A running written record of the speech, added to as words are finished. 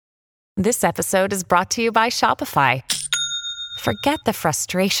This episode is brought to you by Shopify. Forget the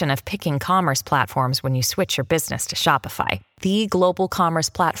frustration of picking commerce platforms when you switch your business to Shopify, the global commerce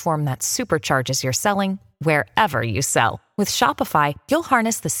platform that supercharges your selling wherever you sell. With Shopify, you'll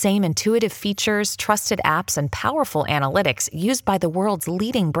harness the same intuitive features, trusted apps, and powerful analytics used by the world's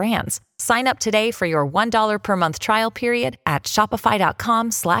leading brands. Sign up today for your $1 per month trial period at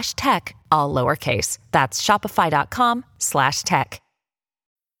shopify.com/tech, all lowercase. That's shopify.com/tech.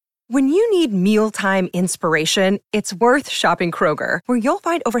 When you need mealtime inspiration, it's worth shopping Kroger, where you'll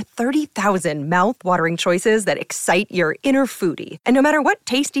find over 30,000 mouth-watering choices that excite your inner foodie. And no matter what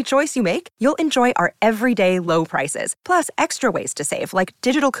tasty choice you make, you'll enjoy our everyday low prices, plus extra ways to save, like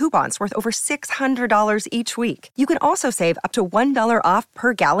digital coupons worth over $600 each week. You can also save up to $1 off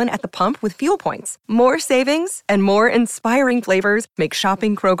per gallon at the pump with fuel points. More savings and more inspiring flavors make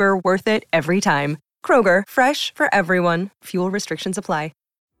shopping Kroger worth it every time. Kroger, fresh for everyone. Fuel restrictions apply.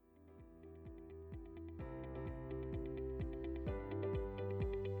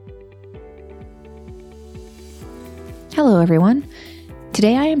 Hello, everyone.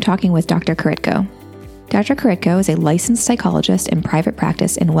 Today I am talking with Dr. Karitko. Dr. Karitko is a licensed psychologist in private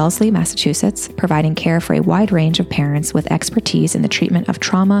practice in Wellesley, Massachusetts, providing care for a wide range of parents with expertise in the treatment of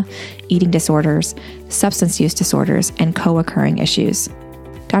trauma, eating disorders, substance use disorders, and co-occurring issues.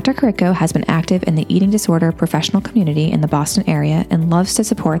 Dr. Karitko has been active in the eating disorder professional community in the Boston area and loves to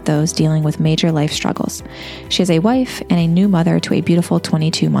support those dealing with major life struggles. She is a wife and a new mother to a beautiful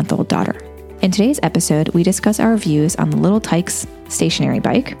 22-month-old daughter. In today's episode, we discuss our views on the Little Tikes stationary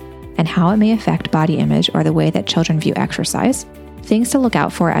bike and how it may affect body image or the way that children view exercise, things to look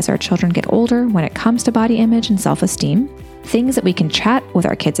out for as our children get older when it comes to body image and self-esteem, things that we can chat with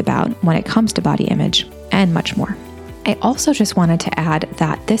our kids about when it comes to body image, and much more. I also just wanted to add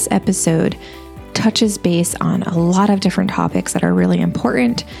that this episode touches base on a lot of different topics that are really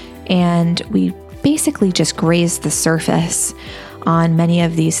important, and we basically just grazed the surface on many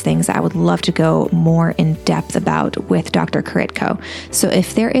of these things that I would love to go more in depth about with Dr. Karitko. So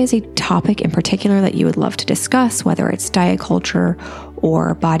if there is a topic in particular that you would love to discuss, whether it's diet culture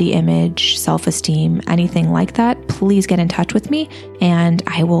or body image, self-esteem, anything like that, please get in touch with me and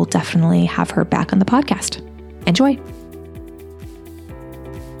I will definitely have her back on the podcast. Enjoy.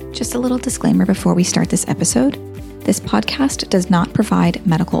 Just a little disclaimer before we start this episode. This podcast does not provide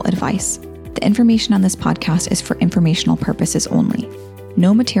medical advice. The information on this podcast is for informational purposes only.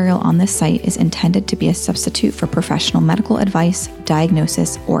 No material on this site is intended to be a substitute for professional medical advice,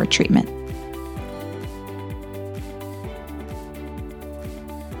 diagnosis, or treatment.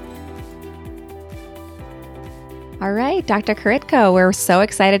 All right, Dr. Karitko, we're so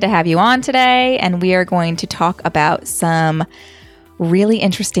excited to have you on today, and we are going to talk about some really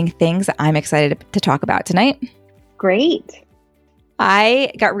interesting things that I'm excited to talk about tonight. Great.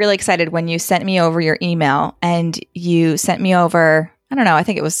 I got really excited when you sent me over your email and you sent me over, I don't know, I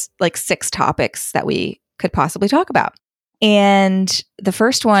think it was like 6 topics that we could possibly talk about. And the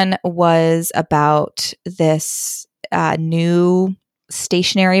first one was about this new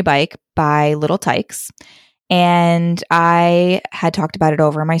stationary bike by Little Tikes. And I had talked about it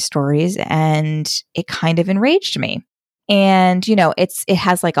over my stories and it kind of enraged me. And, you know, it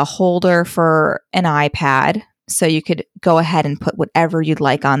has like a holder for an iPad. So you could go ahead and put whatever you'd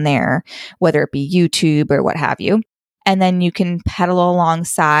like on there, whether it be YouTube or what have you. And then you can pedal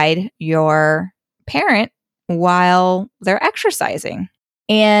alongside your parent while they're exercising.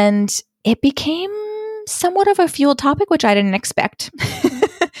 And it became somewhat of a fueled topic, which I didn't expect.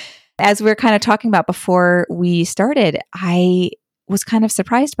 As we were kind of talking about before we started, I was kind of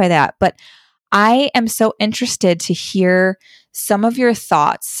surprised by that. But I am so interested to hear some of your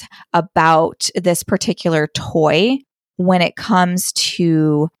thoughts about this particular toy when it comes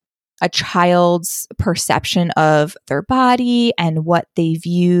to a child's perception of their body and what they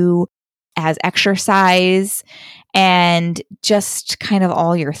view as exercise and just kind of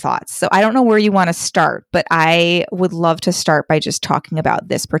all your thoughts. So I don't know where you want to start, but I would love to start by just talking about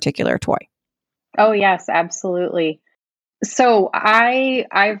this particular toy. Oh, yes, absolutely. So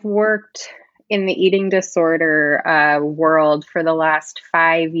I've worked in the eating disorder world for the last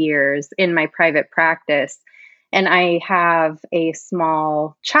 5 years in my private practice. And I have a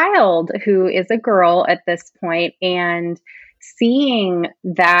small child who is a girl at this point, and seeing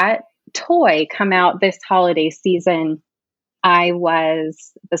that toy come out this holiday season, I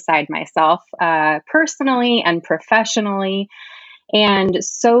was beside myself personally and professionally, and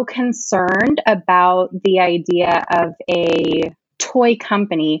so concerned about the idea of a toy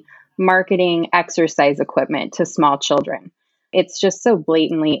company marketing exercise equipment to small children. It's just so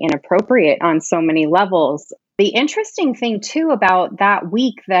blatantly inappropriate on so many levels. The interesting thing too about that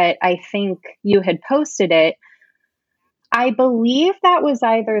week that I think you had posted it, I believe that was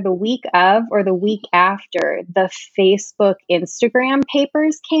either the week of or the week after the Facebook, Instagram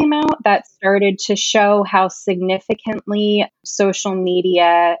papers came out that started to show how significantly social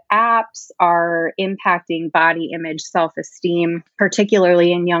media apps are impacting body image, self-esteem,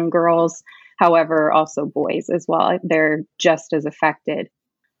 particularly in young girls. However, also boys as well. They're just as affected.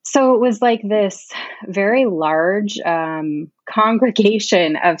 So it was like this very large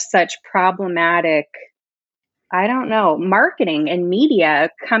congregation of such problematic, I don't know, marketing and media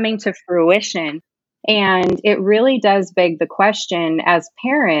coming to fruition. And it really does beg the question as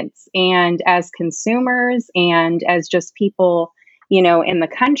parents and as consumers and as just people, in the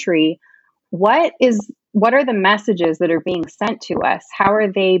country, what are the messages that are being sent to us? How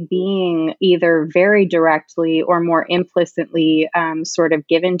are they being either very directly or more implicitly sort of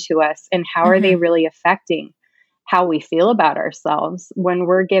given to us? And how are they really affecting how we feel about ourselves when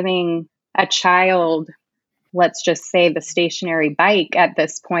we're giving a child, let's just say, the stationary bike at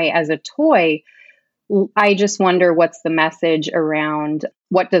this point as a toy? I just wonder what's the message around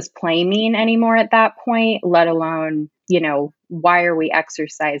what does play mean anymore at that point, let alone, why are we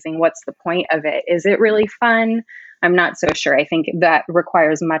exercising? What's the point of it? Is it really fun? I'm not so sure. I think that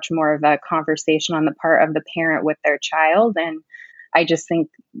requires much more of a conversation on the part of the parent with their child. And I just think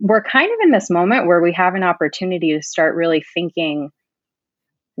we're kind of in this moment where we have an opportunity to start really thinking,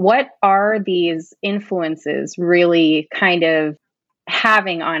 what are these influences really kind of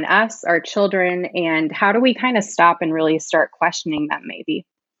having on us, our children, and how do we kind of stop and really start questioning them maybe?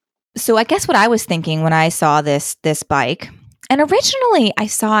 So I guess what I was thinking when I saw this bike, and originally I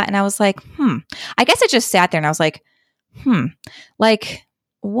saw it and I was like, I guess I just sat there and I was like, like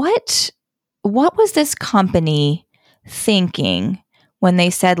what was this company thinking when they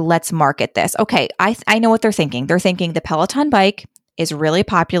said, let's market this? Okay, I know what they're thinking. They're thinking the Peloton bike is really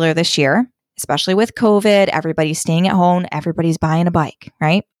popular this year, especially with COVID. Everybody's staying at home. Everybody's buying a bike,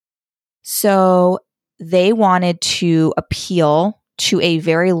 right? So they wanted to appeal to a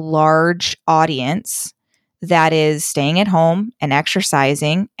very large audience that is staying at home and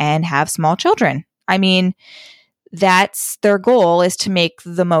exercising and have small children. I mean, that's their goal, is to make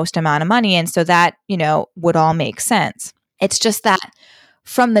the most amount of money. And so that, would all make sense. It's just that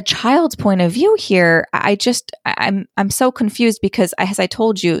from the child's point of view here, I'm so confused because, as I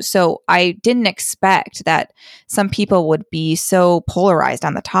told you, so I didn't expect that some people would be so polarized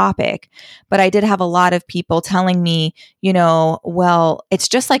on the topic, but I did have a lot of people telling me, well, it's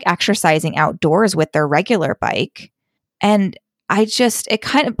just like exercising outdoors with their regular bike. And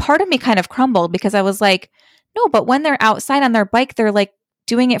part of me kind of crumbled because I was like, no, but when they're outside on their bike, they're like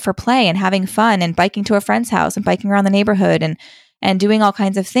doing it for play and having fun and biking to a friend's house and biking around the neighborhood and doing all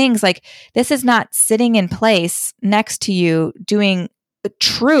kinds of things. Like, this is not sitting in place next to you doing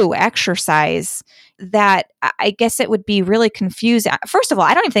true exercise. That I guess it would be really confusing. First of all,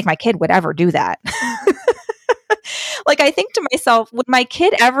 I don't even think my kid would ever do that. Like, I think to myself, would my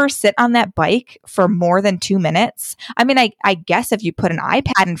kid ever sit on that bike for more than 2 minutes? I mean, I guess if you put an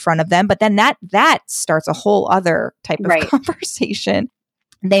iPad in front of them, but then that starts a whole other type of conversation.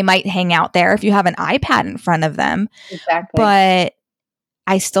 They might hang out there if you have an iPad in front of them. Exactly. But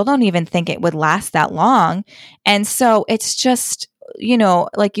I still don't even think it would last that long. And so it's just,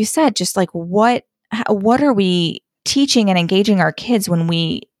 like you said, just like what are we teaching and engaging our kids when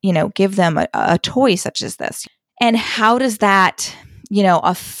we, give them a toy such as this? And how does that,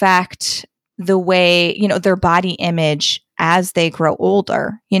 affect the way, their body image as they grow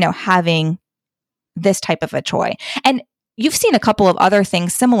older, having this type of a toy? And you've seen a couple of other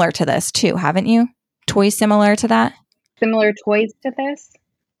things similar to this too, haven't you? Toys similar to that? Similar toys to this?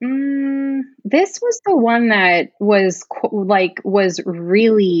 This was the one that was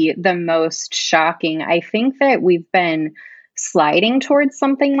really the most shocking. I think that we've been sliding towards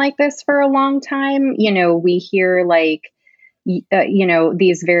something like this for a long time. We hear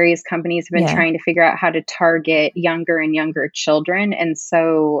these various companies have been trying to figure out how to target younger and younger children. And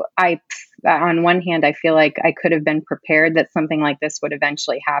so on one hand, I feel like I could have been prepared that something like this would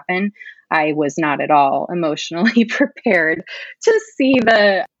eventually happen. I was not at all emotionally prepared to see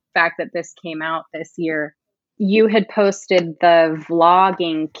the fact that this came out this year. You had posted the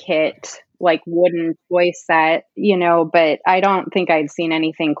vlogging kit, like wooden toy set, but I don't think I'd seen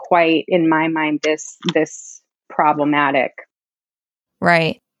anything quite, in my mind, this problematic.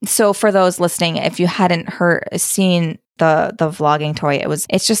 Right. So for those listening, if you hadn't seen the vlogging toy,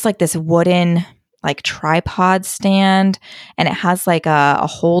 it's just like this wooden like tripod stand, and it has like a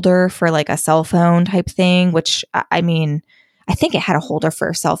holder for like a cell phone type thing, which I mean, I think it had a holder for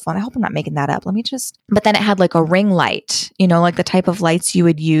a cell phone. I hope I'm not making that up. But then it had like a ring light, like the type of lights you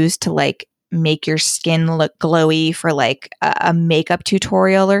would use to like make your skin look glowy for like a makeup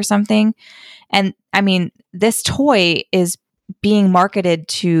tutorial or something. And I mean, this toy is being marketed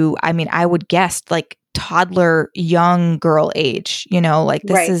to, I would guess like toddler, young girl age, like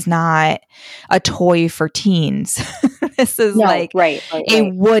this is not a toy for teens. This is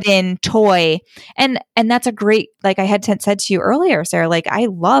a wooden toy. And that's a great, like I had said to you earlier, Sarah, like I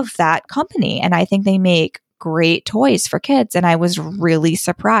love that company and I think they make great toys for kids. And I was really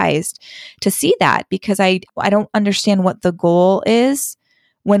surprised to see that because I don't understand what the goal is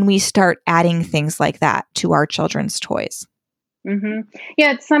when we start adding things like that to our children's toys. Mm-hmm.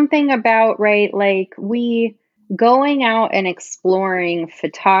 Yeah, it's something about, right, like we going out and exploring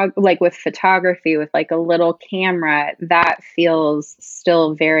with photography with like a little camera, that feels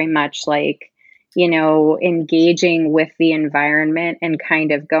still very much like, engaging with the environment and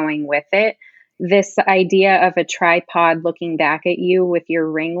kind of going with it. This idea of a tripod looking back at you with your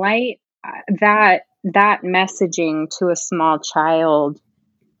ring light, that messaging to a small child,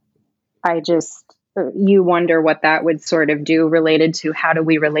 you wonder what that would sort of do related to how do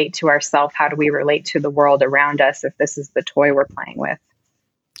we relate to ourselves? How do we relate to the world around us if this is the toy we're playing with?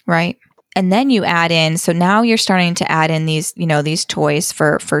 Right. And then you add in, so now you're starting to add in these, these toys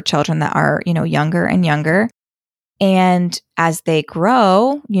for children that are, younger and younger. And as they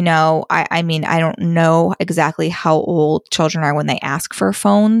grow, I don't know exactly how old children are when they ask for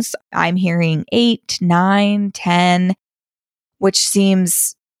phones. I'm hearing 8, 9, 10, which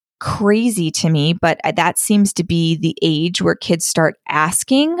seems crazy to me, but that seems to be the age where kids start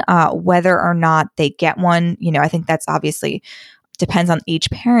asking whether or not they get one. I think that's obviously depends on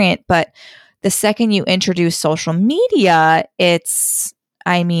each parent, but the second you introduce social media,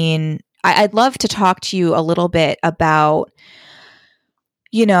 I'd love to talk to you a little bit about,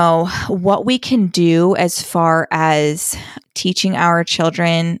 what we can do as far as teaching our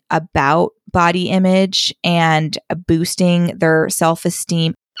children about body image and boosting their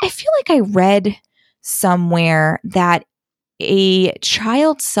self-esteem. I feel like I read somewhere that a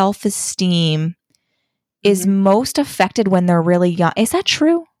child's self-esteem is most affected when they're really young. Is that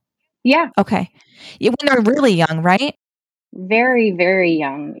true? Yeah. Okay. When they're really young, right? Very, very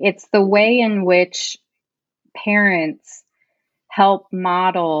young. It's the way in which parents help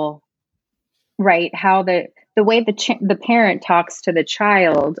model, right, how the way the parent talks to the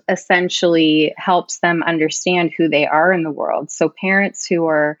child essentially helps them understand who they are in the world. So parents who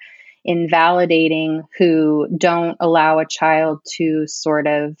are invalidating, who don't allow a child to sort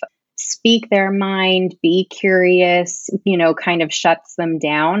of speak their mind, be curious, kind of shuts them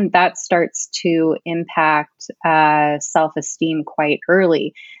down, that starts to impact self-esteem quite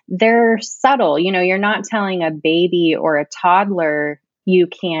early. They're subtle. You're not telling a baby or a toddler you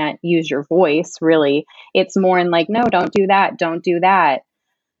can't use your voice, really. It's more in like, no, don't do that. Don't do that.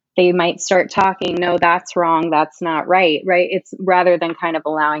 They might start talking, no, that's wrong. That's not right. Right. It's rather than kind of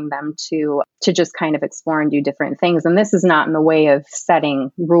allowing them to just kind of explore and do different things. And this is not in the way of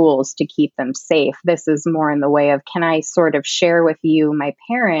setting rules to keep them safe. This is more in the way of, can I sort of share with you, my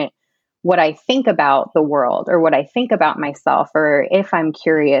parent, what I think about the world or what I think about myself, or if I'm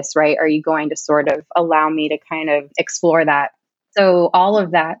curious, right? Are you going to sort of allow me to kind of explore that? So all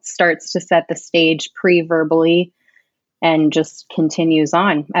of that starts to set the stage pre-verbally and just continues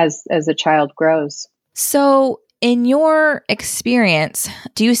on as a child grows. So in your experience,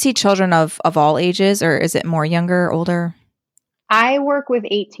 do you see children of all ages, or is it more younger, older? I work with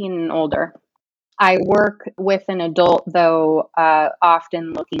 18 and older. I work with an adult, though,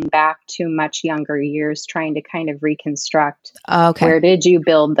 often looking back to much younger years, trying to kind of reconstruct where did you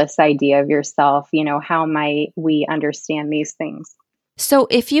build this idea of yourself? How might we understand these things? So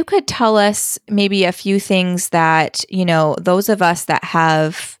if you could tell us maybe a few things that, those of us that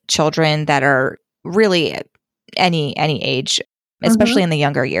have children that are really any age, especially in the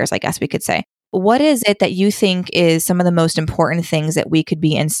younger years, I guess we could say, what is it that you think is some of the most important things that we could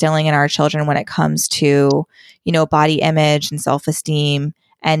be instilling in our children when it comes to, body image and self-esteem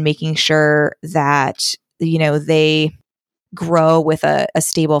and making sure that, they grow with a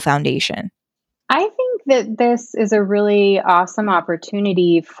stable foundation? I think that this is a really awesome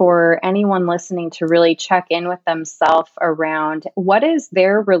opportunity for anyone listening to really check in with themselves around what is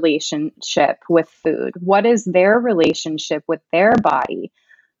their relationship with food? What is their relationship with their body,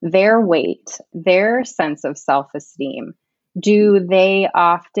 their weight, their sense of self-esteem? Do they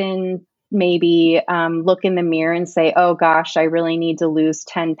often maybe look in the mirror and say, oh gosh, I really need to lose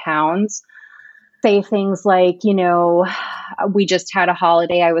 10 pounds? say things like, we just had a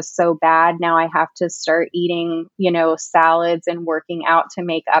holiday. I was so bad. Now I have to start eating, salads and working out to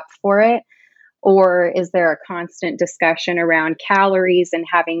make up for it. Or is there a constant discussion around calories and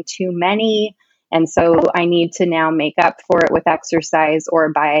having too many? And so I need to now make up for it with exercise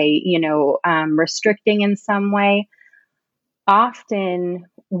or by, restricting in some way. Often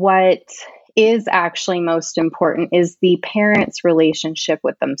what is actually most important is the parent's relationship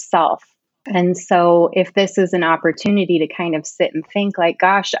with themselves. And so if this is an opportunity to kind of sit and think like,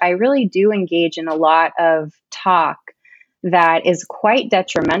 gosh, I really do engage in a lot of talk that is quite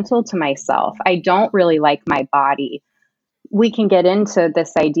detrimental to myself. I don't really like my body. We can get into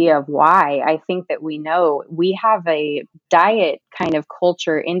this idea of why. I think that we know we have a diet kind of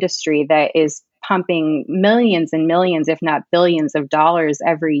culture industry that is pumping millions and millions, if not billions of dollars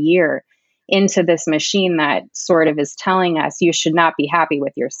every year into this machine that sort of is telling us you should not be happy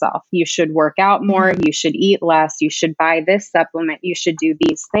with yourself. You should work out more. You should eat less. You should buy this supplement. You should do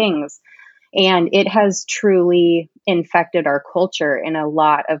these things. And it has truly infected our culture in a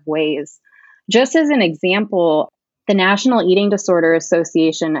lot of ways. Just as an example, the National Eating Disorder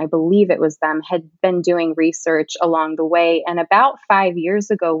Association, I believe it was them, had been doing research along the way. And about 5 years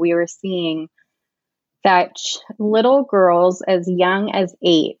ago, we were seeing that little girls as young as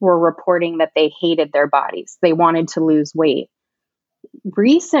 8 were reporting that they hated their bodies. They wanted to lose weight.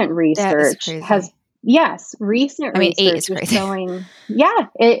 Recent research has... Yes, recent research is showing,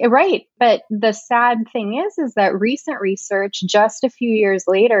 right. But the sad thing is that recent research just a few years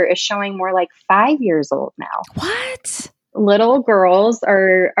later is showing more like 5 years old now. What? Little girls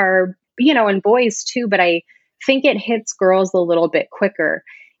are, and boys too, but I think it hits girls a little bit quicker.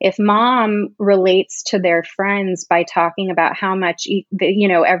 If mom relates to their friends by talking about how much,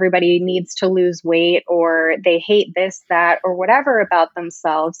 everybody needs to lose weight or they hate this, that, or whatever about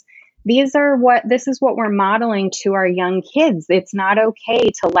themselves, this is what we're modeling to our young kids. It's not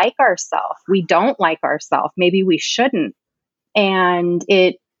okay to like ourselves. We don't like ourselves. Maybe we shouldn't. And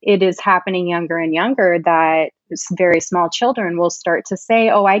it is happening younger and younger that very small children will start to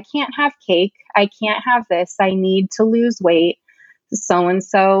say, oh, I can't have cake. I can't have this. I need to lose weight.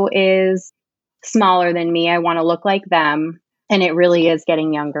 So-and-so is smaller than me. I want to look like them. And it really is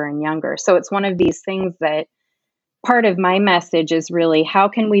getting younger and younger. So it's one of these things that part of my message is really, how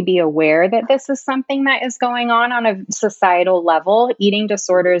can we be aware that this is something that is going on a societal level? Eating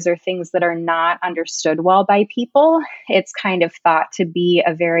disorders are things that are not understood well by people. It's kind of thought to be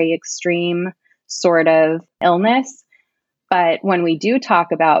a very extreme sort of illness. But when we do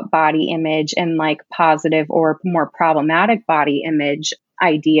talk about body image and like positive or more problematic body image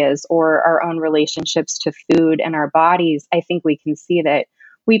ideas or our own relationships to food and our bodies, I think we can see that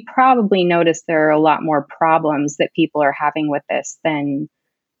we probably notice there are a lot more problems that people are having with this than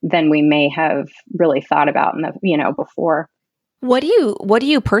we may have really thought about before. What do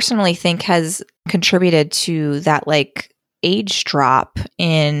you personally think has contributed to that like age drop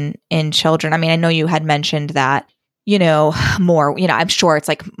in children? I mean, I know you had mentioned that, more, I'm sure it's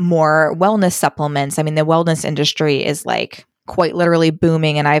like more wellness supplements. I mean, the wellness industry is like quite literally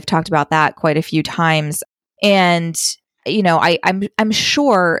booming, and I've talked about that quite a few times. And I'm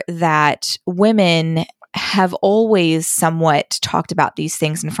sure that women have always somewhat talked about these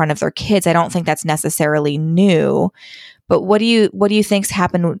things in front of their kids. I don't think that's necessarily new, but what do you think's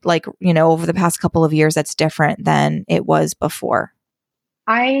happened like, over the past couple of years that's different than it was before?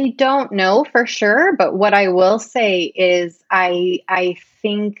 I don't know for sure, but what I will say is I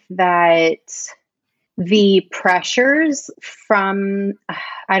think that the pressures from,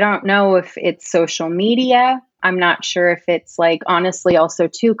 I don't know if it's social media. I'm not sure if it's like, honestly, also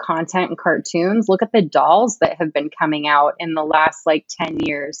too, content and cartoons. Look at the dolls that have been coming out in the last like 10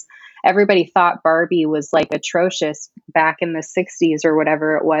 years. Everybody thought Barbie was like atrocious back in the 60s or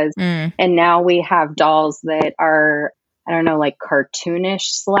whatever it was. And now we have dolls that are, I don't know, like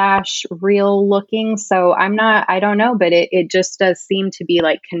cartoonish / real looking. So I don't know, but it just does seem to be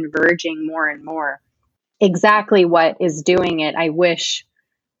like converging more and more. Exactly what is doing it, I wish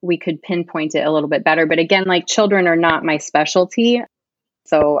we could pinpoint it a little bit better. But again, like children are not my specialty.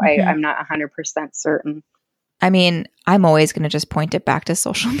 So I'm not 100% certain. I mean, I'm always going to just point it back to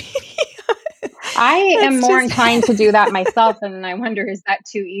social media. I am more inclined to do that myself. And I wonder, is that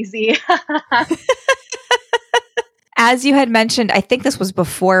too easy? As you had mentioned, I think this was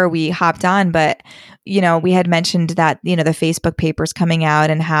before we hopped on, but, we had mentioned that, the Facebook papers coming out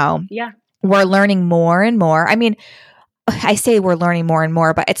and how we're learning more and more. I mean, I say we're learning more and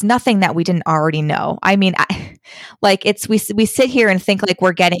more, but it's nothing that we didn't already know. I mean, we sit here and think like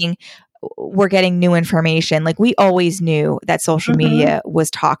we're getting we're getting new information. Like we always knew that social media was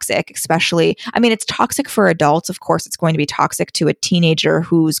toxic, especially, I mean, it's toxic for adults. Of course, it's going to be toxic to a teenager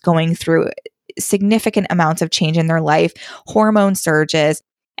who's going through significant amounts of change in their life, hormone surges,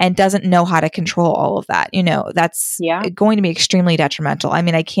 and doesn't know how to control all of that. That's going to be extremely detrimental. I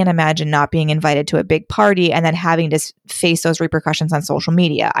mean, I can't imagine not being invited to a big party and then having to face those repercussions on social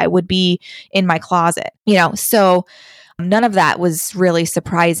media. I would be in my closet, so none of that was really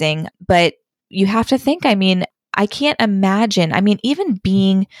surprising, but you have to think, I mean, I can't imagine, even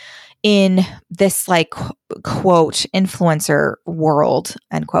being in this like quote influencer world,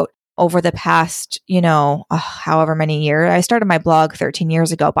 end quote, over the past, however many years. I started my blog 13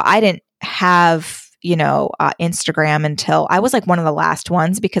 years ago, but I didn't have, Instagram until I was like one of the last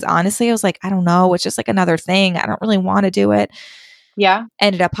ones, because honestly, I was like, I don't know, it's just like another thing. I don't really want to do it. Yeah.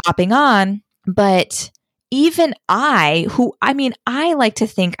 Ended up hopping on. But even I like to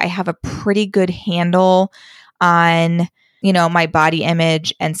think I have a pretty good handle on, my body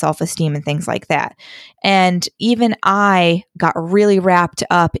image and self-esteem and things like that. And even I got really wrapped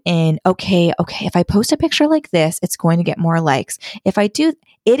up in, okay, if I post a picture like this, it's going to get more likes. If I do,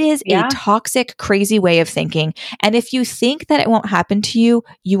 it is a toxic, crazy way of thinking. And if you think that it won't happen to you,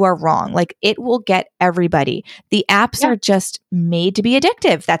 you are wrong. Like it will get everybody. The apps are just made to be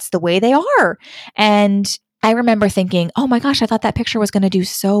addictive. That's the way they are. And I remember thinking, oh my gosh, I thought that picture was going to do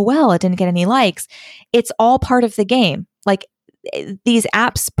so well. It didn't get any likes. It's all part of the game. Like these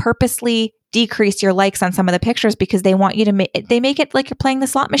apps purposely decrease your likes on some of the pictures because they want you to they make it like you're playing the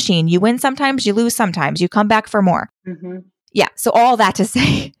slot machine. You win sometimes, you lose sometimes, you come back for more. Yeah. So all that to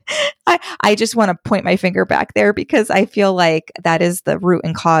say, I just want to point my finger back there because I feel like that is the root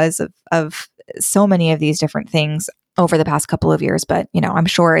and cause of so many of these different things over the past couple of years. But, I'm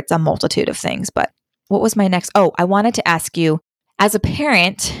sure it's a multitude of things. But what was my next? Oh, I wanted to ask you, as a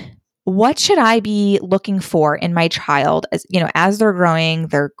parent, what should I be looking for in my child as they're growing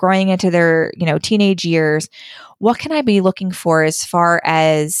into their, teenage years? What can I be looking for as far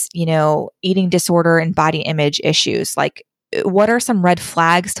as, eating disorder and body image issues? Like, what are some red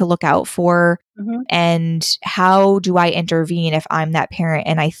flags to look out for? And how do I intervene if I'm that parent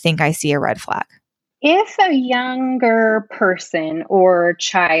and I think I see a red flag? If a younger person or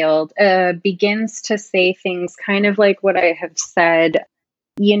child begins to say things kind of like what I have said,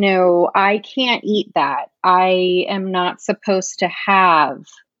 I can't eat that. I am not supposed to have.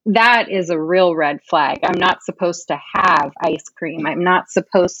 That is a real red flag. I'm not supposed to have ice cream. I'm not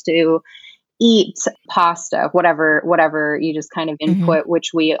supposed to eat pasta, whatever you just kind of input, which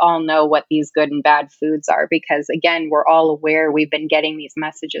we all know what these good and bad foods are, because again, we're all aware we've been getting these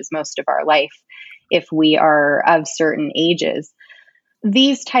messages most of our life if we are of certain ages.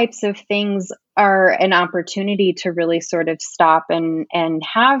 These types of things are an opportunity to really sort of stop and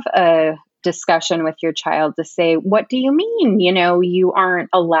have a discussion with your child to say, what do you mean? You aren't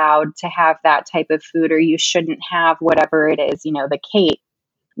allowed to have that type of food, or you shouldn't have whatever it is, the cake.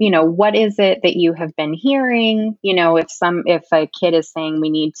 What is it that you have been hearing? If a kid is saying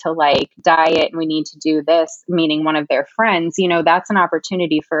we need to like diet and we need to do this, meaning one of their friends, that's an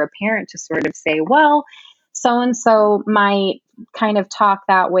opportunity for a parent to sort of say, well, so-and-so might kind of talk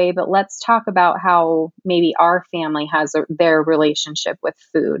that way, but let's talk about how maybe our family has their relationship with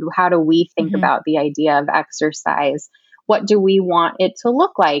food. How do we think about the idea of exercise? What do we want it to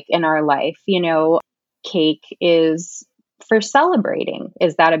look like in our life? Cake is for celebrating.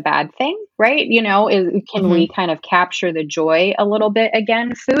 Is that a bad thing? Right? Can we kind of capture the joy a little bit?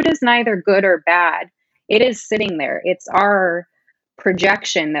 Again, food is neither good or bad. It is sitting there. It's our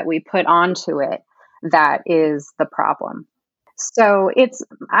projection that we put onto it that is the problem. So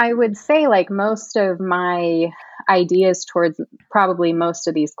I would say like most of my ideas towards probably most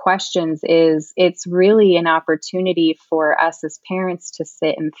of these questions is it's really an opportunity for us as parents to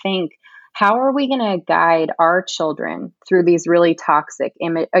sit and think, how are we going to guide our children through these really toxic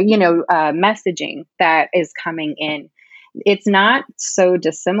messaging that is coming in? It's not so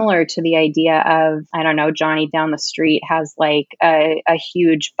dissimilar to the idea of, I don't know, Johnny down the street has like a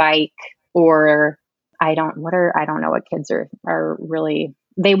huge bike, or I don't know what kids are really,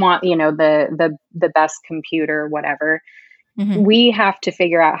 they want, the best computer, whatever. We have to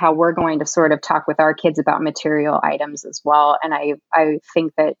figure out how we're going to sort of talk with our kids about material items as well. And I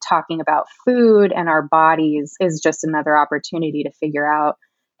think that talking about food and our bodies is just another opportunity to figure out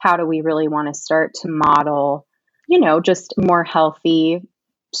how do we really want to start to model, just more healthy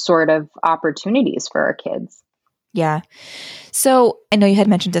sort of opportunities for our kids. Yeah. So I know you had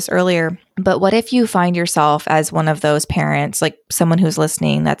mentioned this earlier, but what if you find yourself as one of those parents, like someone who's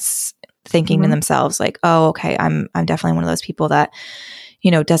listening that's thinking to themselves like, oh, okay, I'm definitely one of those people that,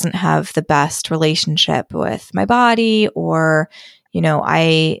 doesn't have the best relationship with my body, or,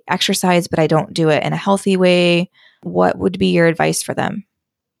 I exercise, but I don't do it in a healthy way. What would be your advice for them?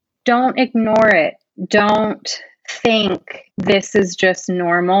 Don't ignore it. Don't think this is just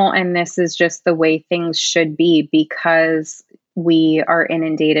normal and this is just the way things should be, because we are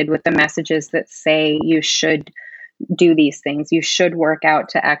inundated with the messages that say you should do these things. You should work out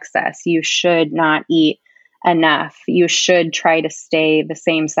to excess. You should not eat enough. You should try to stay the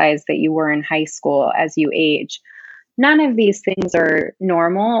same size that you were in high school as you age. None of these things are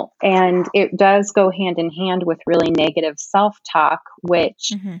normal, and it does go hand in hand with really negative self-talk,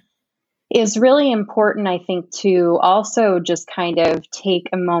 which is really important, I think, to also just kind of take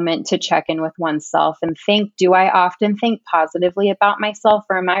a moment to check in with oneself and think, do I often think positively about myself,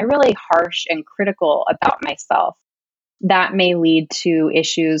 or am I really harsh and critical about myself? That may lead to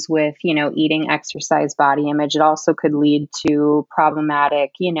issues with, eating, exercise, body image. It also could lead to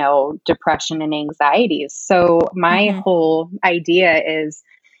problematic, depression and anxieties. So my whole idea is,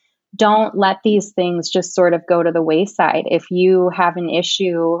 don't let these things just sort of go to the wayside. If you have an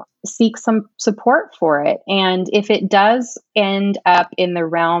issue, seek some support for it. And if it does end up in the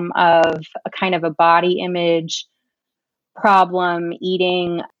realm of a kind of a body image problem,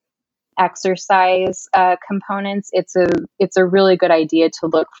 eating, exercise components, it's a really good idea to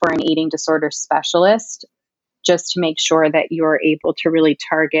look for an eating disorder specialist, just to make sure that you're able to really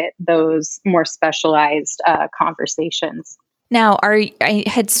target those more specialized conversations. Now, I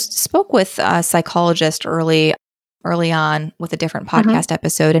had spoke with a psychologist early on with a different podcast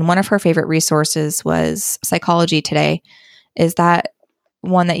episode, and one of her favorite resources was Psychology Today. Is that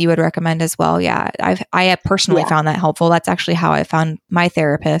one that you would recommend as well? Yeah, I have personally found that helpful. That's actually how I found my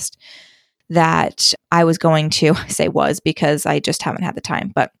therapist that I was going to say was, because I just haven't had the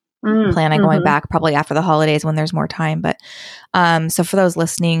time, but plan on going back probably after the holidays when there's more time. But so for those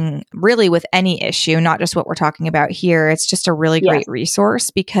listening, really with any issue, not just what we're talking about here, it's just a really great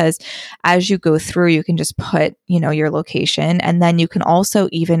resource, because as you go through, you can just put, your location, and then you can also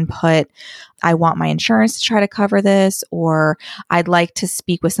even put, I want my insurance to try to cover this, or I'd like to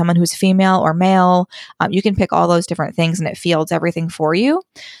speak with someone who's female or male. You can pick all those different things, and it fields everything for you.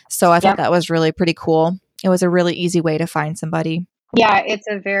 So I thought that was really pretty cool. It was a really easy way to find somebody. Yeah, it's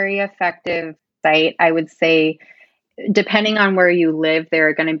a very effective site. I would say, depending on where you live, there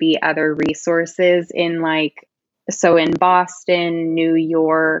are going to be other resources in in Boston, New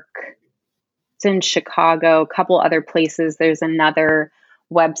York, it's in Chicago, a couple other places. There's another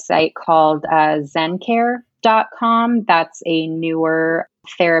website called zencare.com. That's a newer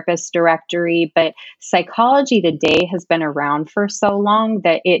therapist directory, but Psychology Today has been around for so long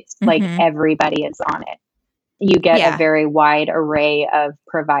that it's like everybody is on it. You get a very wide array of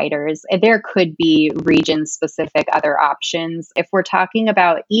providers. There could be region-specific other options. If we're talking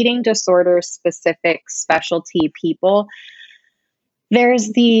about eating disorder-specific specialty people,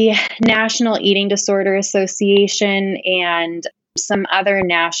 there's the National Eating Disorder Association and some other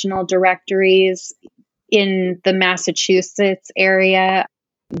national directories. In the Massachusetts area,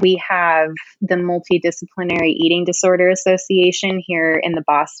 we have the Multidisciplinary Eating Disorder Association here in the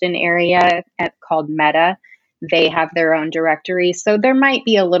Boston area called MEDA. They have their own directory. So there might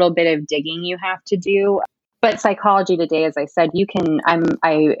be a little bit of digging you have to do. But Psychology Today, as I said,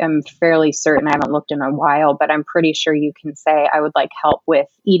 I am fairly certain, I haven't looked in a while, but I'm pretty sure you can say, I would like help with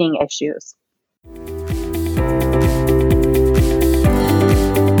eating issues.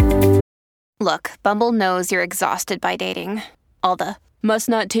 Look, Bumble knows you're exhausted by dating. All the must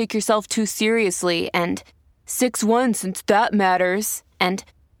not take yourself too seriously and 6'1" since that matters. And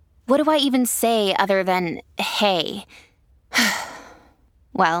what do I even say other than, hey?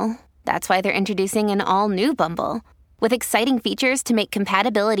 Well, that's why they're introducing an all-new Bumble, with exciting features to make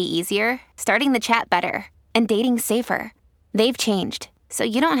compatibility easier, starting the chat better, and dating safer. They've changed, so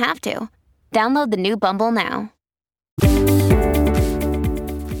you don't have to. Download the new Bumble now.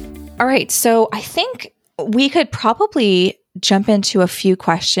 All right, so I think we could probably jump into a few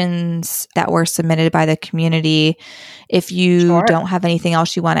questions that were submitted by the community. If you don't have anything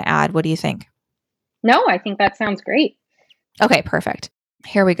else you want to add, what do you think? No, I think that sounds great. Okay, perfect.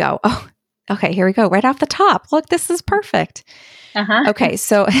 Here we go. Oh, okay, here we go. Right off the top. Look, this is perfect. Okay,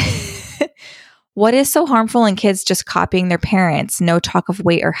 so what is so harmful in kids just copying their parents? No talk of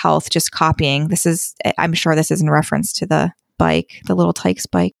weight or health, just copying. I'm sure this is in reference to the bike, the Little Tikes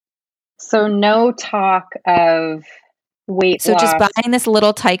bike. So no talk of weight loss. So just buying this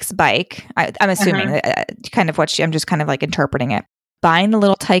Little Tikes bike, I'm assuming kind of I'm just kind of like interpreting it. Buying the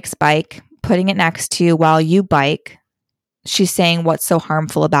Little Tikes bike, putting it next to you while you bike. She's saying, what's so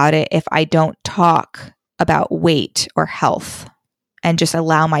harmful about it if I don't talk about weight or health? and just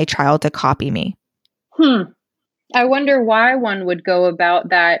allow my child to copy me. I wonder why one would go about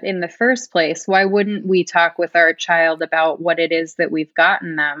that in the first place. Why wouldn't we talk with our child about what it is that we've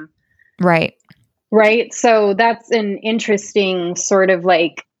gotten them? Right. Right. So that's an interesting sort of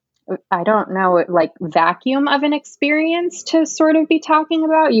like, I don't know, like vacuum of an experience to sort of be talking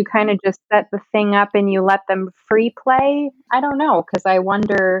about. You kind of just set the thing up and you let them free play. I don't know, because I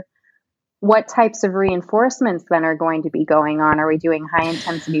wonder what types of reinforcements then are going to be going on. Are we doing high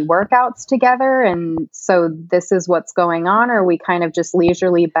intensity workouts together? And so this is what's going on? Or are we kind of just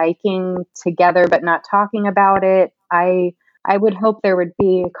leisurely biking together, but not talking about it? I would hope there would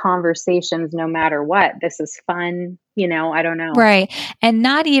be conversations no matter what. This is fun. I don't know. Right. And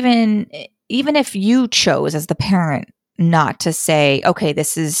not even if you chose as the parent not to say, okay,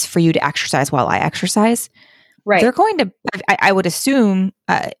 this is for you to exercise while I exercise. Right. They're going to, I would assume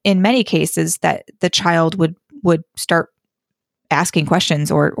in many cases that the child would start asking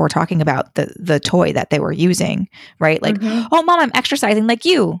questions or talking about the toy that they were using, right? Like, oh, mom, I'm exercising like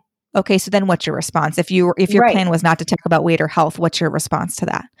you. Okay, so then what's your response? If your plan was not to talk about weight or health, what's your response to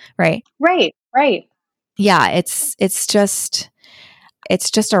that? Right. Right. Yeah, it's just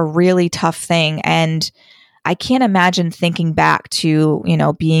a really tough thing. And I can't imagine thinking back to,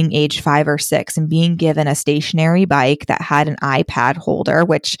 being age 5 or 6 and being given a stationary bike that had an iPad holder,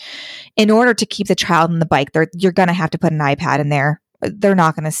 which in order to keep the child on the bike, you're going to have to put an iPad in there. They're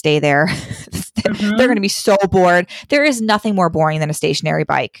not going to stay there. They're going to be so bored. There is nothing more boring than a stationary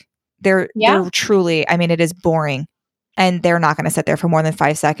bike. They're truly, it is boring, and they're not going to sit there for more than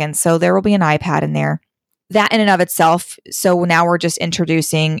 5 seconds. So there will be an iPad in there. That in and of itself. So now we're just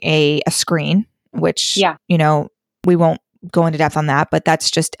introducing a screen, which, we won't go into depth on that, but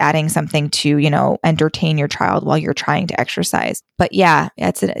that's just adding something to, entertain your child while you're trying to exercise. But yeah,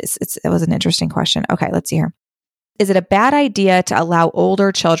 it was an interesting question. Okay, let's see here. Is it a bad idea to allow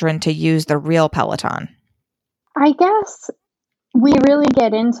older children to use the real Peloton? I guess we really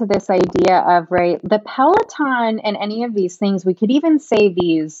get into this idea of, the Peloton and any of these things, we could even say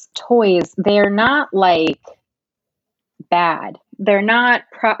these toys, they're not like bad. They're not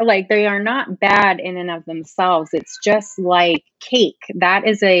they are not bad in and of themselves. It's just like cake. That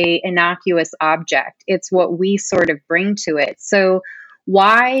is a innocuous object. It's what we sort of bring to it. So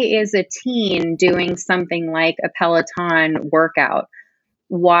why is a teen doing something like a Peloton workout?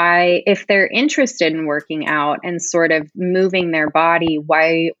 Why, if they're interested in working out and sort of moving their body,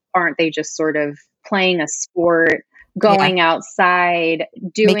 why aren't they just sort of playing a sport, going outside,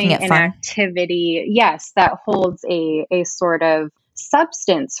 doing an activity? Yes, that holds a sort of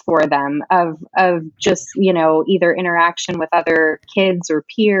substance for them of just, either interaction with other kids or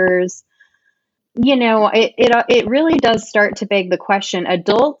peers. It really does start to beg the question.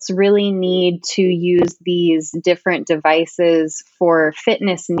 Adults really need to use these different devices for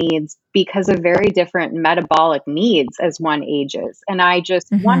fitness needs because of very different metabolic needs as one ages. And I just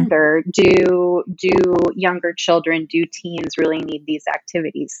wonder, do younger children, do teens really need these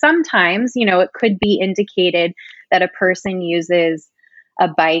activities? Sometimes, it could be indicated that a person uses a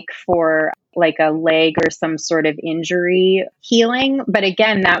bike for like a leg or some sort of injury healing. But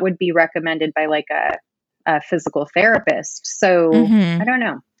again, that would be recommended by like a physical therapist. So I don't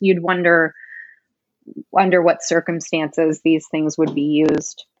know. You'd wonder under what circumstances these things would be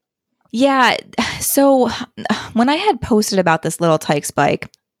used. Yeah. So when I had posted about this Little Tikes bike,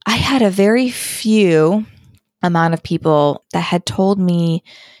 I had a very few amount of people that had told me,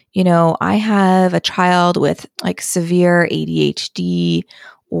 I have a child with like severe ADHD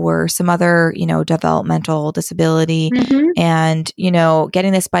or some other, developmental disability. And,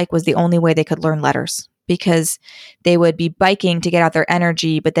 getting this bike was the only way they could learn letters because they would be biking to get out their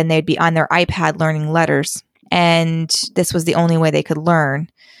energy, but then they'd be on their iPad learning letters. And this was the only way they could learn.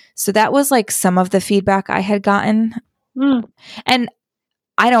 So that was like some of the feedback I had gotten. And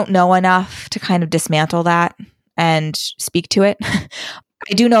I don't know enough to kind of dismantle that and speak to it.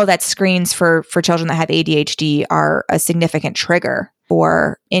 I do know that screens for children that have ADHD are a significant trigger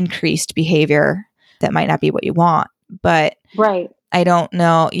for increased behavior that might not be what you want. But I don't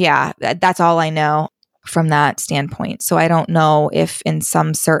know. Yeah, that's all I know from that standpoint. So I don't know if in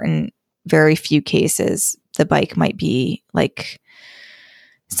some certain very few cases, the bike might be like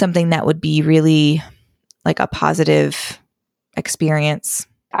something that would be really like a positive experience.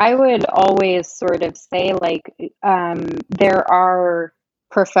 I would always sort of say there are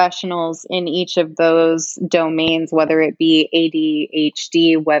professionals in each of those domains, whether it be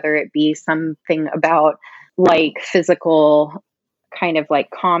ADHD, whether it be something about like physical kind of like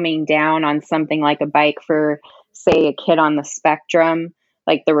calming down on something like a bike for, say, a kid on the spectrum.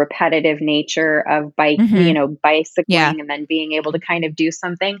 like the repetitive nature of bicycling and then being able to kind of do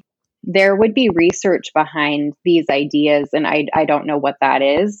something. There would be research behind these ideas, and I don't know what that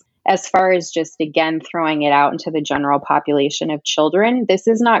is. As far as just, again, throwing it out into the general population of children, this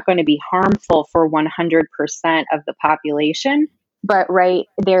is not going to be harmful for 100% of the population. But, right,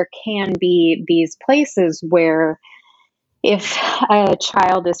 there can be these places where if a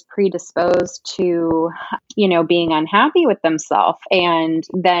child is predisposed to, being unhappy with themselves, and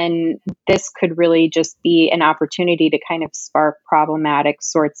then this could really just be an opportunity to kind of spark problematic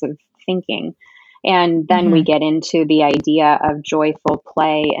sorts of thinking. And then we get into the idea of joyful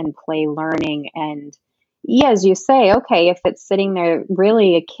play and play learning. And as you say, okay, if it's sitting there,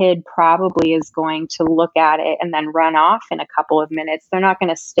 really a kid probably is going to look at it and then run off in a couple of minutes. They're not going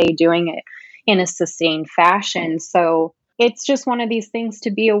to stay doing it in a sustained fashion. So it's just one of these things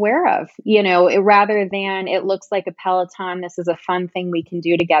to be aware of, rather than it looks like a Peloton, this is a fun thing we can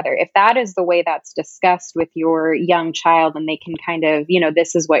do together. If that is the way that's discussed with your young child and they can kind of,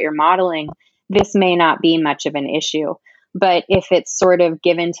 this is what you're modeling, this may not be much of an issue. But if it's sort of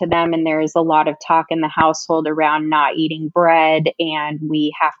given to them and there's a lot of talk in the household around not eating bread and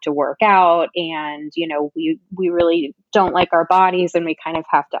we have to work out and, we really don't like our bodies and we kind of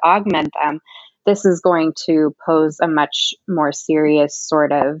have to augment them, this is going to pose a much more serious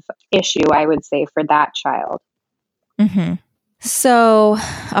sort of issue, I would say, for that child. Mm-hmm. So,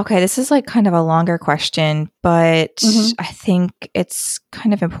 okay, this is like kind of a longer question, but I think it's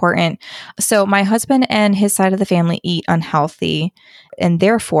kind of important. So my husband and his side of the family eat unhealthy and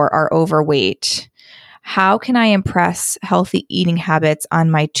therefore are overweight. How can I impress healthy eating habits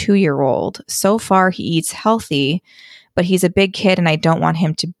on my 2-year-old? So far, he eats healthy, but he's a big kid and I don't want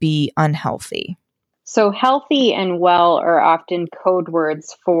him to be unhealthy. So healthy and well are often code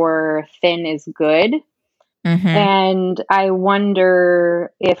words for thin is good. And I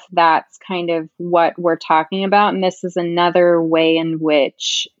wonder if that's kind of what we're talking about. And this is another way in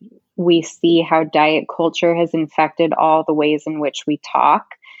which we see how diet culture has infected all the ways in which we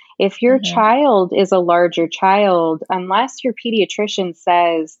talk. If your child is a larger child, unless your pediatrician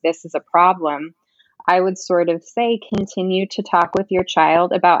says this is a problem, I would sort of say continue to talk with your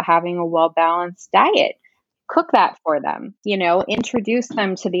child about having a well-balanced diet. Cook that for them, introduce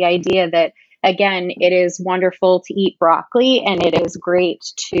them to the idea that, again, it is wonderful to eat broccoli and it is great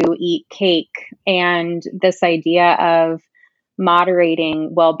to eat cake. And this idea of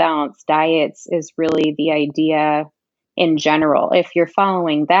moderating well-balanced diets is really the idea in general. If you're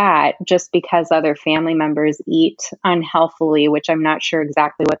following that, just because other family members eat unhealthily, which I'm not sure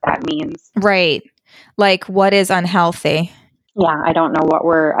exactly what that means. Right. Like, what is unhealthy? Yeah, I don't know what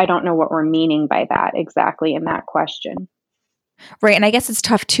we're meaning by that exactly in that question. Right. And I guess it's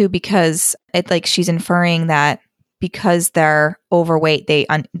tough too, because she's inferring that because they're overweight, they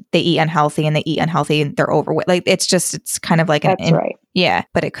eat unhealthy and they eat unhealthy and they're overweight. Like, it's kind of like that's right. Yeah.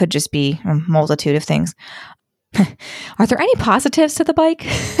 But it could just be a multitude of things. Are there any positives to the bike?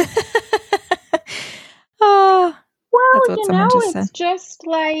 Well,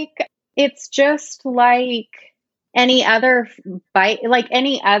 it's just like any other bike, like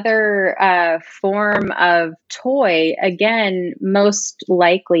any other form of toy. Again, most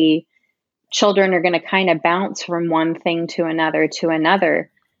likely children are going to kind of bounce from one thing to another to another.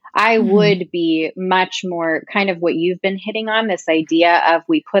 I would be much more kind of what you've been hitting on, this idea of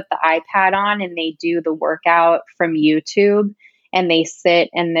we put the iPad on and they do the workout from YouTube and they sit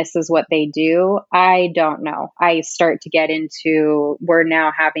and this is what they do. I don't know. I start to get into, we're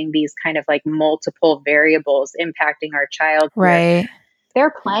now having these kind of like multiple variables impacting our child. Right. They're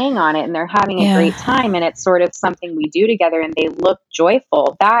playing on it and they're having a great time and it's sort of something we do together and they look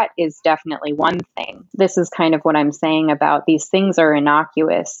joyful. That is definitely one thing. This is kind of what I'm saying about these things are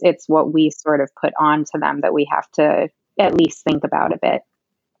innocuous. It's what we sort of put onto them that we have to at least think about a bit.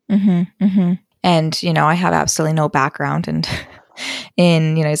 And, I have absolutely no background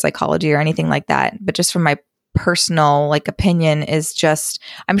in psychology or anything like that. But just from my personal opinion is just,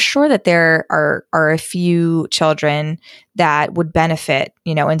 I'm sure that there are a few children that would benefit,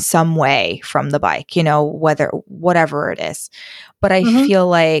 in some way from the bike, whatever it is. But I feel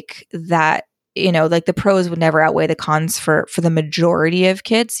like that, the pros would never outweigh the cons for the majority of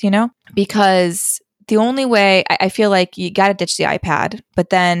kids, because the only way I feel like you got to ditch the iPad, but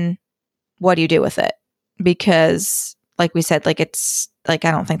then what do you do with it? Because like we said, it's I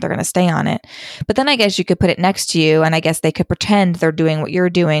don't think they're going to stay on it. But then I guess you could put it next to you and I guess they could pretend they're doing what you're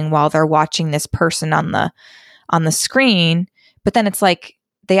doing while they're watching this person on the screen. But then it's like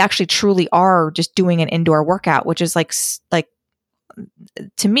they actually truly are just doing an indoor workout, which is like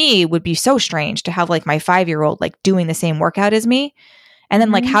to me would be so strange to have my 5-year-old doing the same workout as me. And then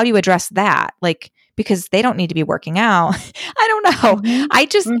like, how do you address that? Like, because they don't need to be working out. I don't know. I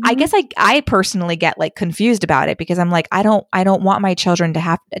guess I personally get like confused about it because I'm like, I don't want my children to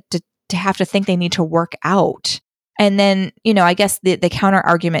have to think they need to work out. And then, I guess the counter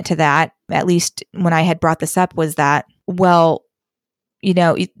argument to that, at least when I had brought this up, was that, well,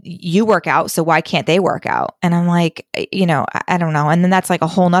 you work out, so why can't they work out? And I'm like, I don't know. And then that's like a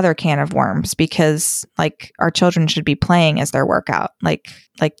whole nother can of worms because like our children should be playing as their workout. Like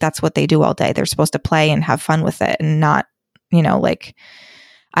that's what they do all day. They're supposed to play and have fun with it and not, like,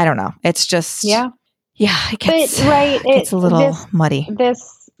 I don't know. It's just, it gets a little muddy.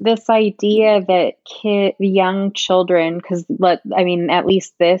 This idea that young children, because at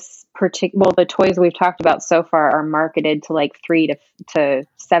least this the toys we've talked about so far are marketed to like 3 to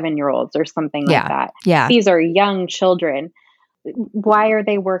 7-year-olds or something like that. Yeah. These are young children. Why are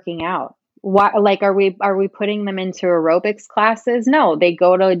they working out? Why, like, are we putting them into aerobics classes? No, they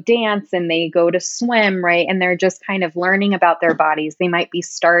go to dance and they go to swim, right? And they're just kind of learning about their bodies. They might be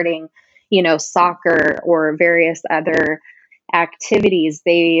starting, soccer or various other activities.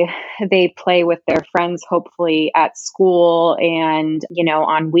 They play with their friends, hopefully at school and,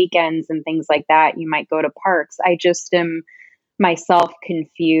 on weekends and things like that. You might go to parks. I just am myself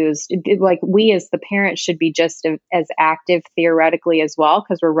confused. Like, we as the parents should be just as active theoretically as well,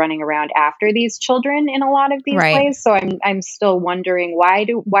 because we're running around after these children in a lot of these ways. So I'm still wondering, why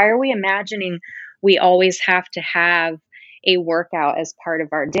are we imagining we always have to have a workout as part of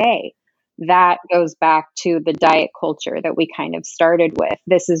our day? That goes back to the diet culture that we kind of started with.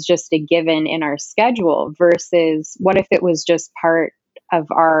 This is just a given in our schedule versus what if it was just part of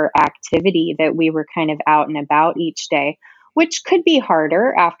our activity that we were kind of out and about each day, which could be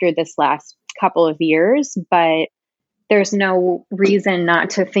harder after this last couple of years, but there's no reason not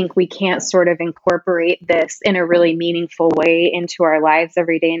to think we can't sort of incorporate this in a really meaningful way into our lives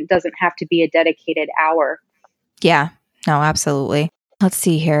every day. And it doesn't have to be a dedicated hour. Yeah, no, absolutely. Let's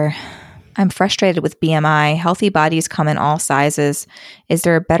see here. I'm frustrated with BMI. Healthy bodies come in all sizes. Is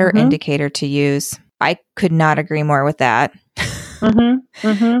there a better indicator to use? I could not agree more with that. The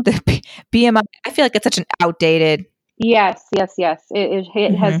BMI, I feel like it's such an outdated. Yes.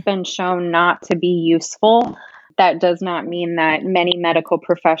 It has been shown not to be useful. That does not mean that many medical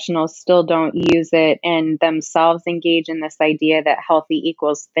professionals still don't use it and themselves engage in this idea that healthy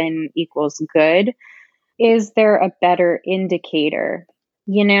equals thin equals good. Is there a better indicator?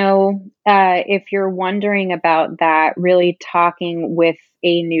 If you're wondering about that, really talking with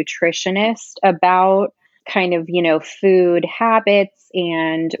a nutritionist about kind of, food habits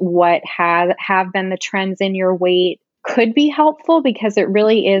and what have been the trends in your weight could be helpful, because it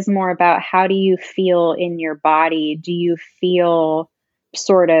really is more about how do you feel in your body? Do you feel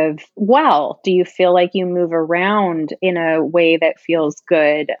sort of well? Do you feel like you move around in a way that feels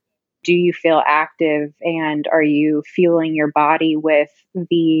good? Do you feel active, and are you fueling your body with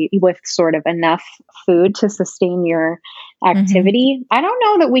sort of enough food to sustain your activity? I don't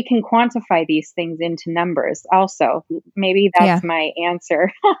know that we can quantify these things into numbers. Also, maybe that's my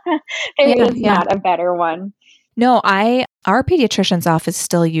answer. There is not a better one. No, our pediatrician's office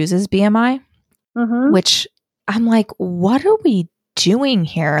still uses BMI, which I'm like, what are we doing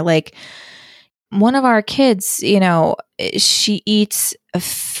here? Like, one of our kids, she eats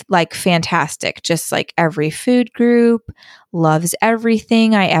like fantastic, just like every food group, loves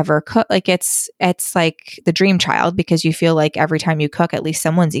everything I ever cook. Like it's like the dream child, because you feel like every time you cook, at least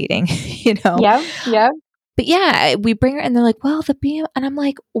someone's eating, Yeah. But yeah, we bring her and they're like, well, the BMI, and I'm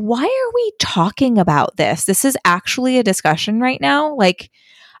like, why are we talking about this? This is actually a discussion right now. Like,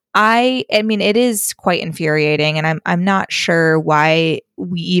 I mean, it is quite infuriating, and I'm not sure why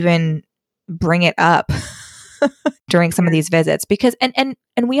we even bring it up during some of these visits, because and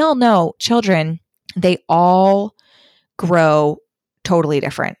we all know children, they all grow totally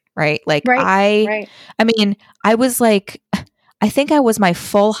different, right? Like I mean, I was like, I think I was my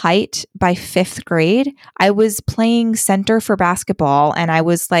full height by 5th grade. I was playing center for basketball, and I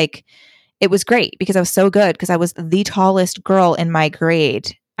was like, it was great because I was so good, because I was the tallest girl in my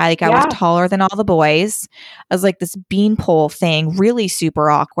grade. I was taller than all the boys. I was like this beanpole thing, really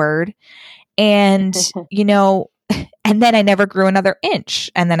super awkward. And, and then I never grew another inch.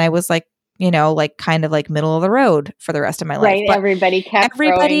 And then I was like, like kind of like middle of the road for the rest of my life. Right. But everybody kept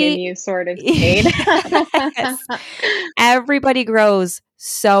growing and you sort of stayed. Yes. Everybody grows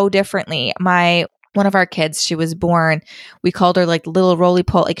so differently. One of our kids, she was born, we called her like little roly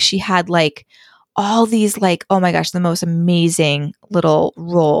poly. Like she had like all these like, oh my gosh, the most amazing little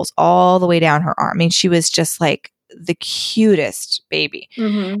rolls all the way down her arm. I mean, she was just like the cutest baby.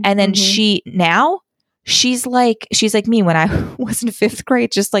 And then she now she's like me when I was in fifth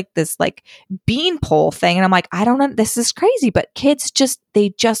grade, just like this like beanpole thing. And I'm like, I don't know, this is crazy, but kids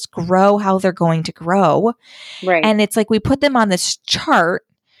they just grow how they're going to grow. Right. And it's like, we put them on this chart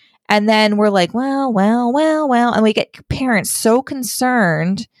and then we're like, well. And we get parents so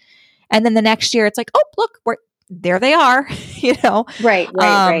concerned. And then the next year it's like, oh, look, there they are, you know? Right.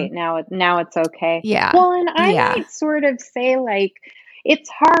 Now it's okay. Yeah. Well, and I might sort of say like, it's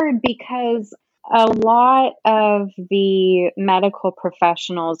hard because a lot of the medical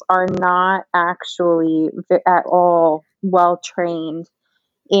professionals are not actually at all well trained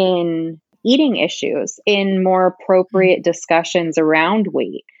in eating issues, in more appropriate discussions around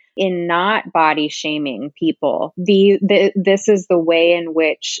weight, in not body shaming people. This is the way in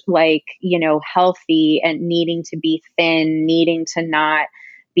which, like, you know, healthy and needing to be thin, needing to not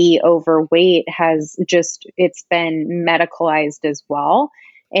be overweight it's been medicalized as well.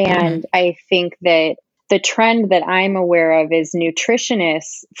 And I think that the trend that I'm aware of is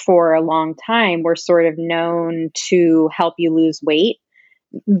nutritionists for a long time were sort of known to help you lose weight.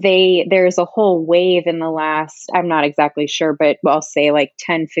 There's a whole wave in the last, I'm not exactly sure, but I'll say like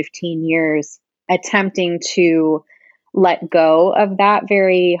 10, 15 years attempting to let go of that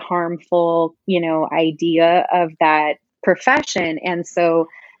very harmful, you know, idea of that profession. And so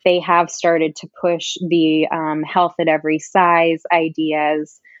they have started to push the health at every size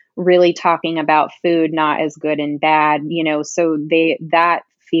ideas, really talking about food not as good and bad, you know, so that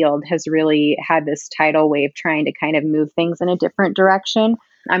field has really had this tidal wave trying to kind of move things in a different direction.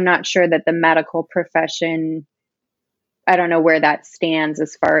 I'm not sure that the medical profession, I don't know where that stands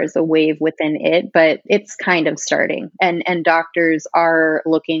as far as a wave within it, but it's kind of starting. And doctors are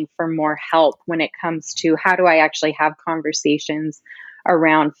looking for more help when it comes to how do I actually have conversations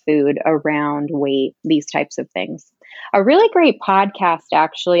around food, around weight, these types of things. A really great podcast,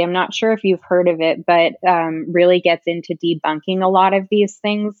 actually, I'm not sure if you've heard of it, but really gets into debunking a lot of these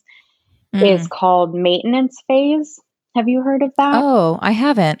things, is called Maintenance Phase. Have you heard of that? Oh, I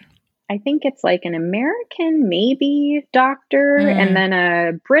haven't. I think it's like an American, maybe doctor, and then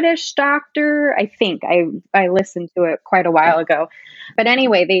a British doctor. I think I listened to it quite a while ago. But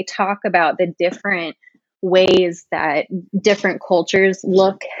anyway, they talk about the different ways that different cultures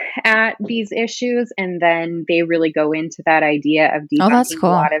look at these issues. And then they really go into that idea of debunking a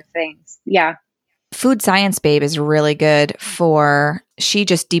lot of things. Yeah. Food Science Babe is really good for, she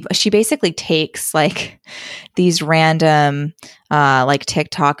basically takes like these random like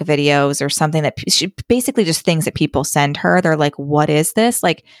TikTok videos or something that she basically just things that people send her. They're like, what is this?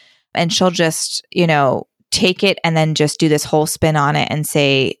 Like, and she'll just, you know, take it and then just do this whole spin on it and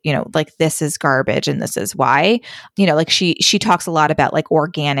say, you know, like, this is garbage and this is why. You know, like she talks a lot about like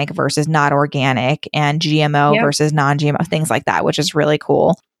organic versus not organic and GMO versus non-GMO, things like that, which is really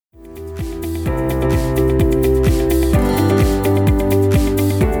cool.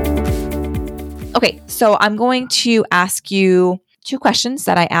 Okay, so I'm going to ask you 2 questions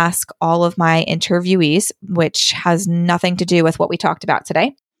that I ask all of my interviewees, which has nothing to do with what we talked about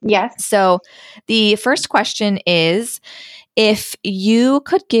today. Yes. So the first question is, if you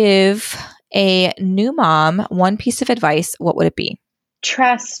could give a new mom one piece of advice, what would it be?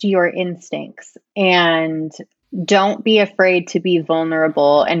 Trust your instincts and don't be afraid to be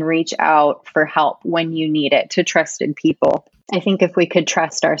vulnerable and reach out for help when you need it to trusted people. I think if we could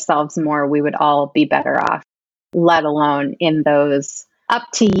trust ourselves more, we would all be better off, let alone in those up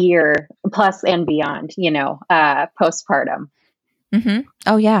to year plus and beyond, you know, postpartum. Mm-hmm.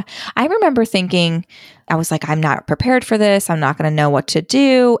 Oh, yeah. I remember thinking, I was like, I'm not prepared for this. I'm not going to know what to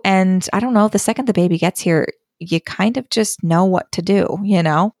do. And I don't know, the second the baby gets here, you kind of just know what to do, you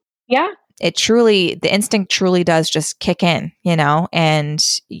know? Yeah. The instinct truly does just kick in, you know, and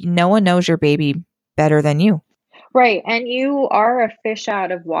no one knows your baby better than you. Right. And you are a fish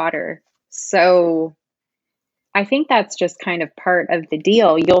out of water. So I think that's just kind of part of the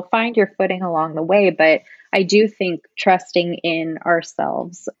deal. You'll find your footing along the way, but I do think trusting in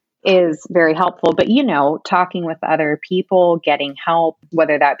ourselves is very helpful. But, you know, talking with other people, getting help,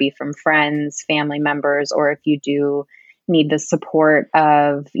 whether that be from friends, family members, or if you do need the support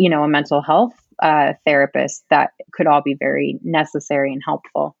of, you know, a mental health therapist, that could all be very necessary and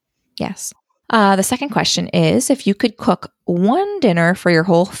helpful. Yes. The second question is, if you could cook one dinner for your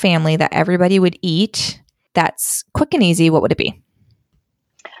whole family that everybody would eat, that's quick and easy, what would it be?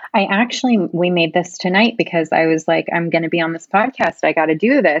 We made this tonight because I was like, I'm going to be on this podcast. I got to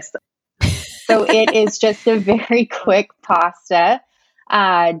do this. So it is just a very quick pasta.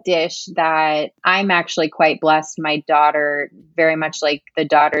 dish that I'm actually quite blessed. My daughter, very much like the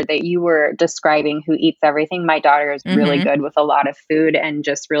daughter that you were describing who eats everything, my daughter is really good with a lot of food and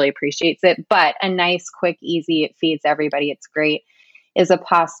just really appreciates it. But a nice, quick, easy, it feeds everybody, it's great, is a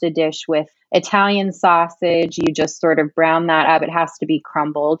pasta dish with Italian sausage. You just sort of brown that up. It has to be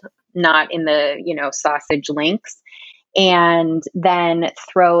crumbled, not in the, sausage links. And then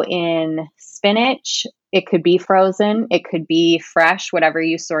throw in spinach. It could be frozen. It could be fresh, whatever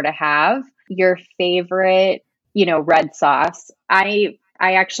you sort of have. Your favorite, red sauce. I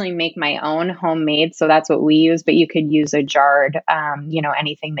actually make my own homemade. So that's what we use, but you could use a jarred,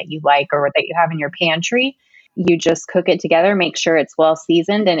 anything that you like or that you have in your pantry. You just cook it together, make sure it's well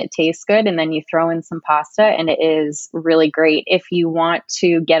seasoned and it tastes good. And then you throw in some pasta and it is really great. If you want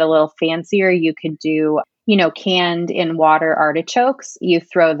to get a little fancier, you could do canned in water artichokes. You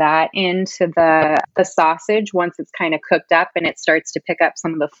throw that into the sausage once it's kind of cooked up and it starts to pick up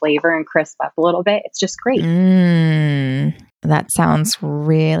some of the flavor and crisp up a little bit. It's just great. That sounds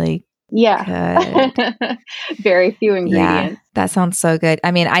really good. Very few ingredients. Yeah, that sounds so good.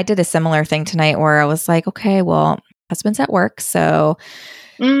 I mean, I did a similar thing tonight where I was like, okay, well, husband's at work, so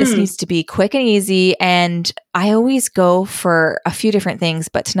this needs to be quick and easy. And I always go for a few different things,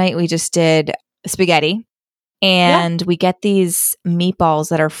 but tonight we just did spaghetti. And we get these meatballs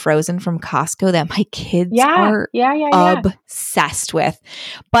that are frozen from Costco that my kids are obsessed with.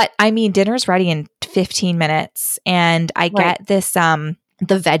 But I mean, dinner's ready in 15 minutes. And I get this, the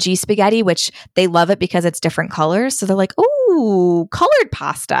veggie spaghetti, which they love it because it's different colors. So they're like, ooh, colored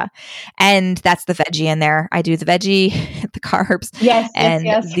pasta. And that's the veggie in there. I do the veggie, the carbs, and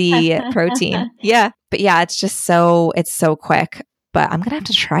the protein. But yeah, it's so quick. But I'm going to have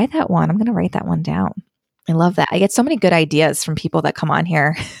to try that one. I'm going to write that one down. I love that. I get so many good ideas from people that come on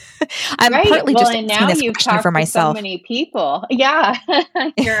here. I'm partly just asking this question for myself. So many people. Yeah.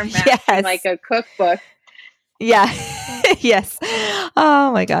 You're amassing like a cookbook. Yeah. Yes.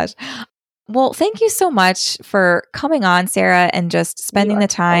 Oh my gosh. Well, thank you so much for coming on, Sarah, and just spending the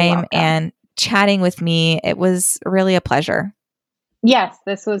time and chatting with me. It was really a pleasure. Yes,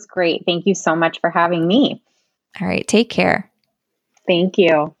 this was great. Thank you so much for having me. All right. Take care. Thank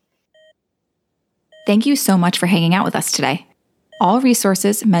you. Thank you so much for hanging out with us today. All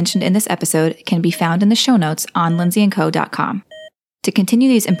resources mentioned in this episode can be found in the show notes on lindsayandco.com. To continue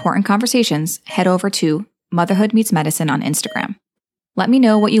these important conversations, head over to Motherhood Meets Medicine on Instagram. Let me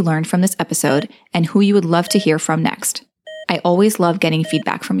know what you learned from this episode and who you would love to hear from next. I always love getting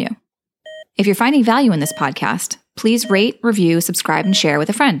feedback from you. If you're finding value in this podcast, please rate, review, subscribe, and share with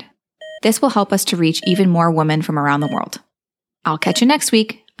a friend. This will help us to reach even more women from around the world. I'll catch you next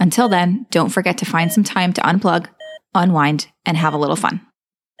week. Until then, don't forget to find some time to unplug, unwind, and have a little fun.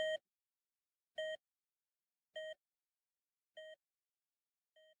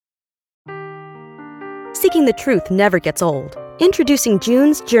 Seeking the truth never gets old. Introducing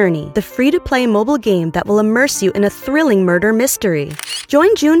June's Journey, the free-to-play mobile game that will immerse you in a thrilling murder mystery.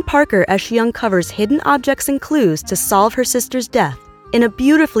 Join June Parker as she uncovers hidden objects and clues to solve her sister's death in a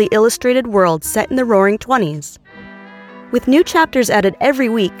beautifully illustrated world set in the Roaring '20s. With new chapters added every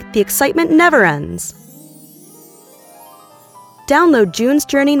week, the excitement never ends. Download June's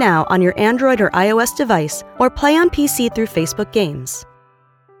Journey now on your Android or iOS device, or play on PC through Facebook Games.